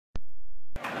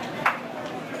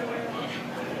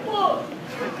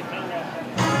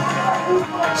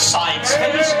Side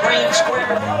space, grand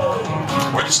square,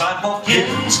 where the sidewalk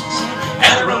ends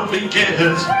and the road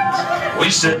begins. We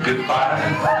said goodbye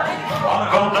on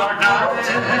a cold dark night.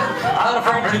 I'm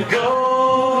afraid to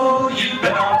go, you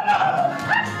bet I'm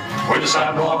not. Where the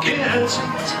sidewalk ends,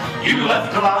 you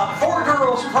left a lot. Four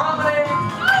girls promenade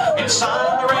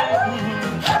inside the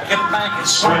rain. Get back and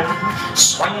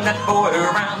swing that boy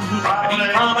around. He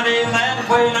promenade that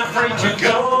way, not afraid to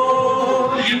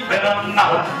go, you bet I'm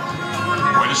not.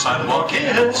 Where the sidewalk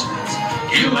is,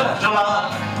 you left a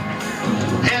lot.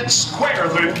 Head square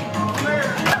through,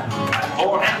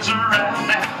 four hands around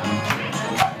now.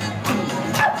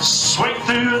 Swing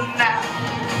through now,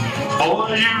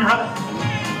 boy you run.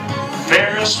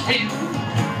 Ferris wheel,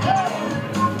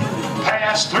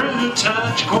 pass through,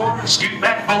 touch quarter, scoot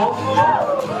back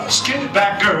boy, scoot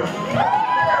back girl.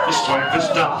 The swing is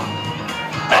done,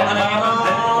 and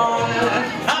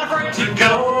I'm not afraid to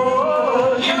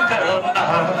go, you better not.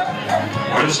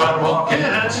 Where the sidewalk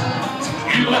is,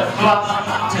 you left a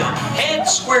lot. Head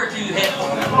square through head,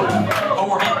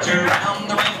 four hands around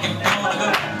the ring, you're gonna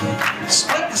go.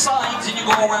 Split the sides and you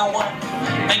go around one.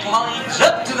 Make lines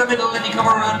up to the middle and you come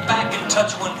around back and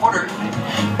touch one quarter.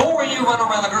 Or you run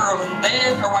around the girl and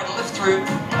then a right a lift through.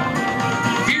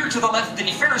 Veer to the left and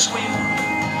you Ferris wheel.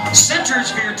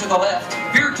 Centers veer to the left,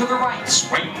 veer to the right,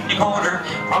 swing your corner,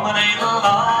 promenade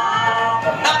along.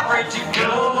 Not afraid to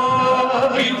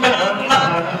go, you better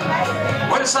not.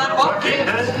 Where the sidewalk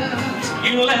is,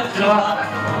 you left a lot.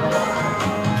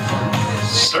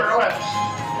 Stir left.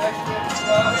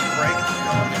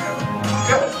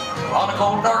 Good. On a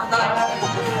cold dark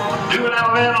night, do an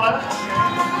out and left.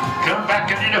 Come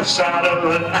back on your side of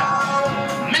the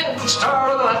night. Mid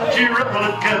star of the left, you ripple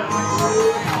it good.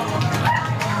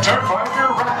 Turn for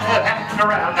your right hand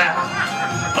around now.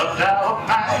 Look down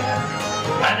high,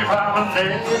 and you're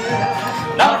promenade.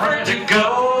 Not afraid to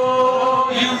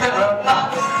go, you better not.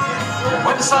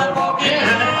 When the sidewalk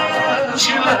is,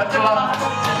 you left a lot.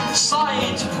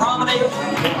 Sides promenade,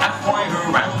 halfway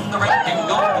around the ring and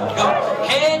go.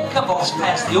 Head couples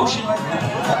past the ocean,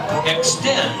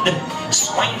 extend,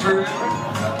 swing through.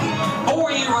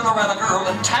 Or you run around a girl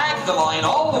and tag the line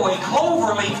all the way,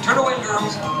 clover leaf, turn away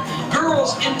girls.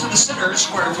 Girls into the center,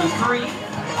 square through three.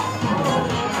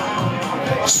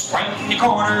 Swing your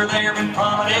corner there and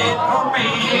promenade for me.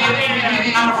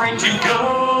 Not afraid to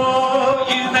go,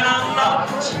 you bet I'm not.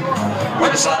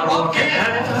 Where the sidewalk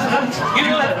ends,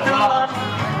 you left a lot.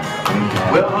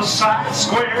 Well, the side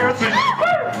square through.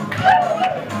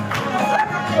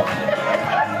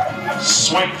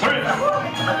 Swing through.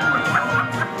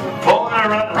 Boy,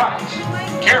 run right.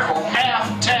 Careful,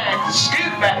 half tag,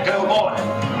 scoot back, go boy.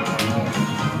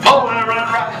 Boy, run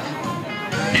right.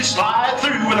 You slide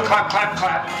through with a clap, clap,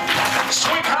 clap.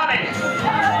 Swing, honey.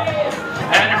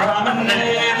 And you're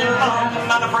promenade along,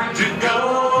 not afraid to go.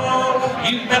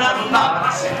 You bet I'm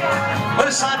not. Where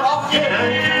the sidewalk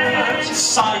is,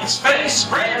 side space,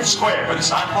 grand square. Where the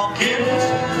sidewalk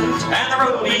is, and the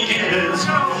road begins.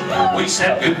 We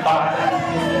said goodbye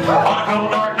on a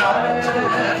cold dark night.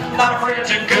 Not afraid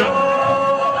to go,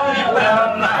 you bet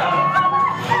I'm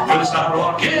not. Where the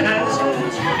sidewalk is,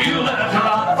 you left a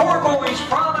lot. Four boys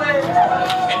promenade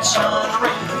in sun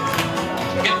rain.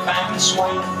 Get back and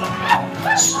swing,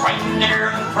 swing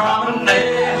there and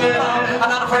promenade. I'm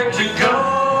not afraid to go,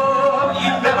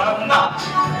 you bet I'm not.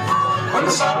 When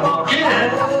the sidewalk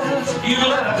ends, you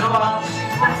left a lot.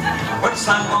 When the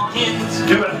sidewalk ends,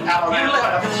 do it out you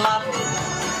left a lot.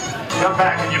 Come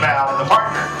back and you bow to the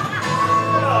partner.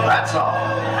 That's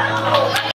all.